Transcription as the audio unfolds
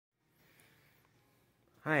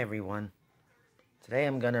Hi everyone. Today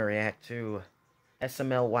I'm gonna react to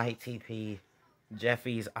SML YTP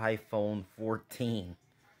Jeffy's iPhone 14.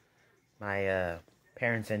 My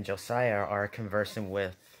parents and Josiah are conversing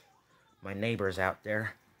with my neighbors out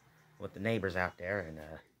there, and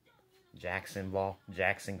Jack's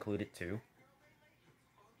included too.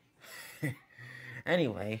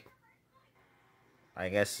 Anyway, I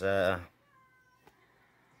guess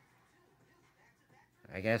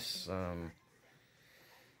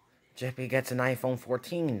Jeffy gets an iPhone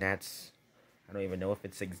 14. I don't even know if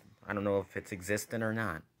I don't know if it's existent or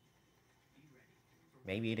not.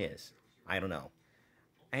 Maybe it is. I don't know.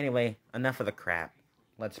 Anyway, enough of the crap.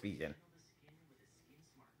 Let's begin.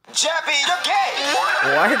 Jeffy, you're gay!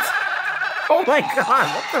 What? Oh my god,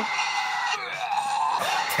 what the?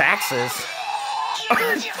 Taxes?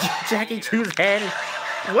 Jackie Chu's head?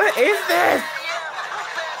 What is this?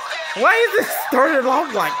 Why is this started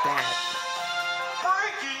off like that?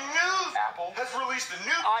 Breaking news! Apple has released a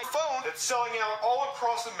new iPhone that's selling out all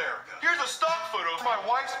across America. Here's a stock photo of my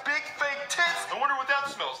wife's big fake tits. I wonder what that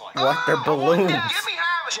smells like. What? They're balloons. Give me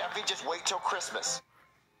half! Jeffy, just wait till Christmas.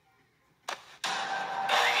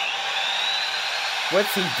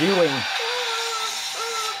 What's he doing?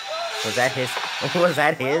 Was that his? Was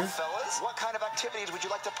that his? Well, fellas, what kind of activities would you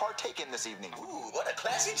like to partake in this evening? Ooh, what a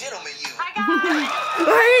classy gentleman you.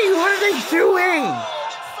 Hey, what are they doing?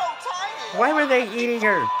 So tiny! Why were they eating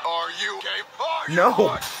her? Are you gay? No. You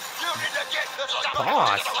need to get this.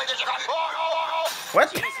 Pause. What?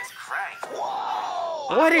 Jesus Christ.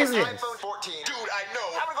 Whoa! What is this? iPhone 14. Dude, I know.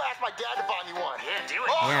 I'm gonna go ask my dad to buy me one. Yeah, do it.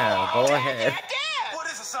 Yeah, go ahead. Dad! What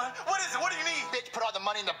is it, son? What is it? What do you need? Bitch, put all the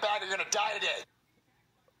money in the bag or you're gonna die today.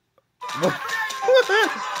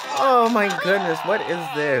 Oh my goodness, what is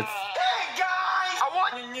this? Hey, guys! I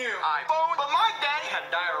want a new iPhone, but my daddy had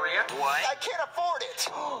diarrhea. What? I can't afford it.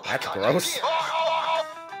 That's gross.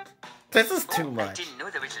 This is too I much. didn't know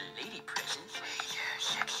there was a lady present.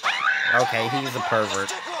 Okay, he's a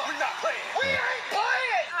pervert. We're not playing. We ain't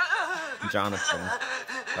playing! Jonathan,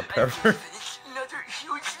 a pervert. Another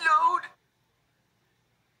huge load.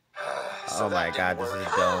 Oh my god, this is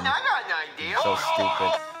dumb. I got an idea. So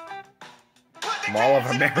stupid. Put the Mall of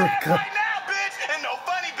cameras in the America. bag right now, bitch! And no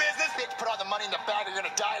funny business. Bitch, put all the money in the bag or you're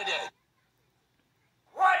gonna die today.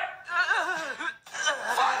 What?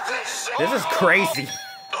 Fuck this shit. This is crazy.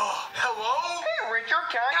 Hello? Hey, Richard,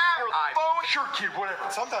 can I have your iPhone? Sure, kid, whatever.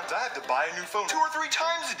 Sometimes I have to buy a new phone 2 or 3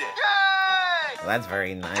 times a day. Yay! Well, that's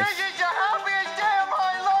very nice. This is the happiest day of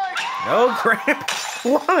my life! No crap.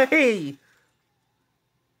 Why?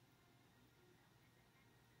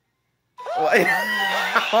 What?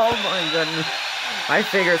 Oh my goodness. I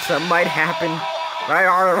figured something might happen.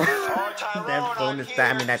 That phone is,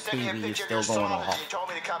 I mean, that TV is still going off. You told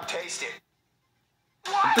me to come taste it.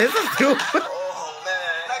 This is too. Oh,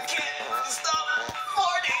 man. I can't stop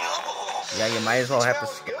farting. Yeah, you might as well have to.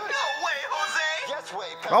 Smells good. No way, Jose! Yes, way,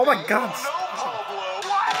 Pepe. Oh my god. No, Pablo.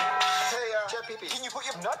 What? Hey, Jeffy, can you put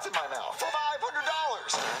your nuts in my mouth? For $500.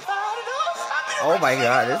 Oh my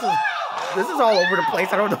god, this is all over the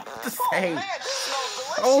place. I don't know what to say. Man, this smells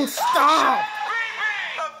delicious. Oh, stop!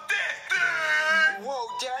 Whoa,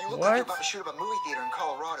 Dad, you look What? like you're about to shoot up a movie theater in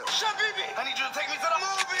Colorado. Shabibi, I need you to take me to the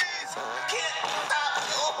movies.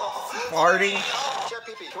 Farting.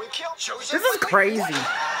 Jeffy, can we kill Joseph? This is crazy.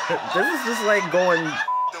 This is just like going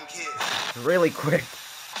Don't kid. really quick.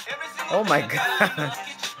 Oh my god.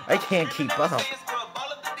 I can't keep up.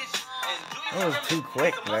 That was too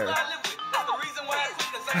quick there.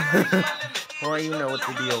 Well, you know what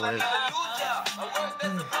the deal is.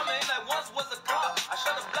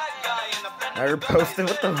 I reposted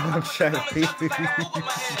what the wrong shot.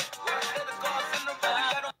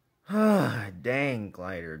 Ah, dang,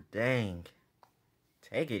 Glider, dang.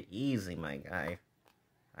 Take it easy, my guy.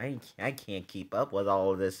 I can't keep up with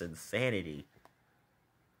all of this insanity.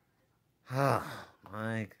 Ah,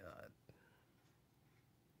 my god.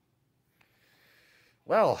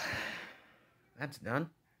 Well, that's done.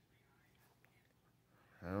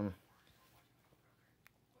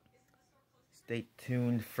 Stay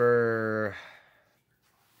tuned for.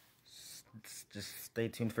 Just stay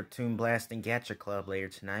tuned for Toon Blast and Gatcha Club later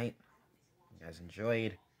tonight. You guys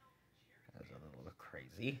enjoyed. That was a little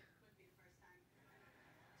crazy.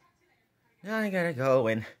 Now I gotta go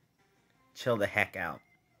and chill the heck out.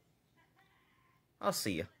 I'll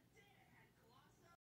see you.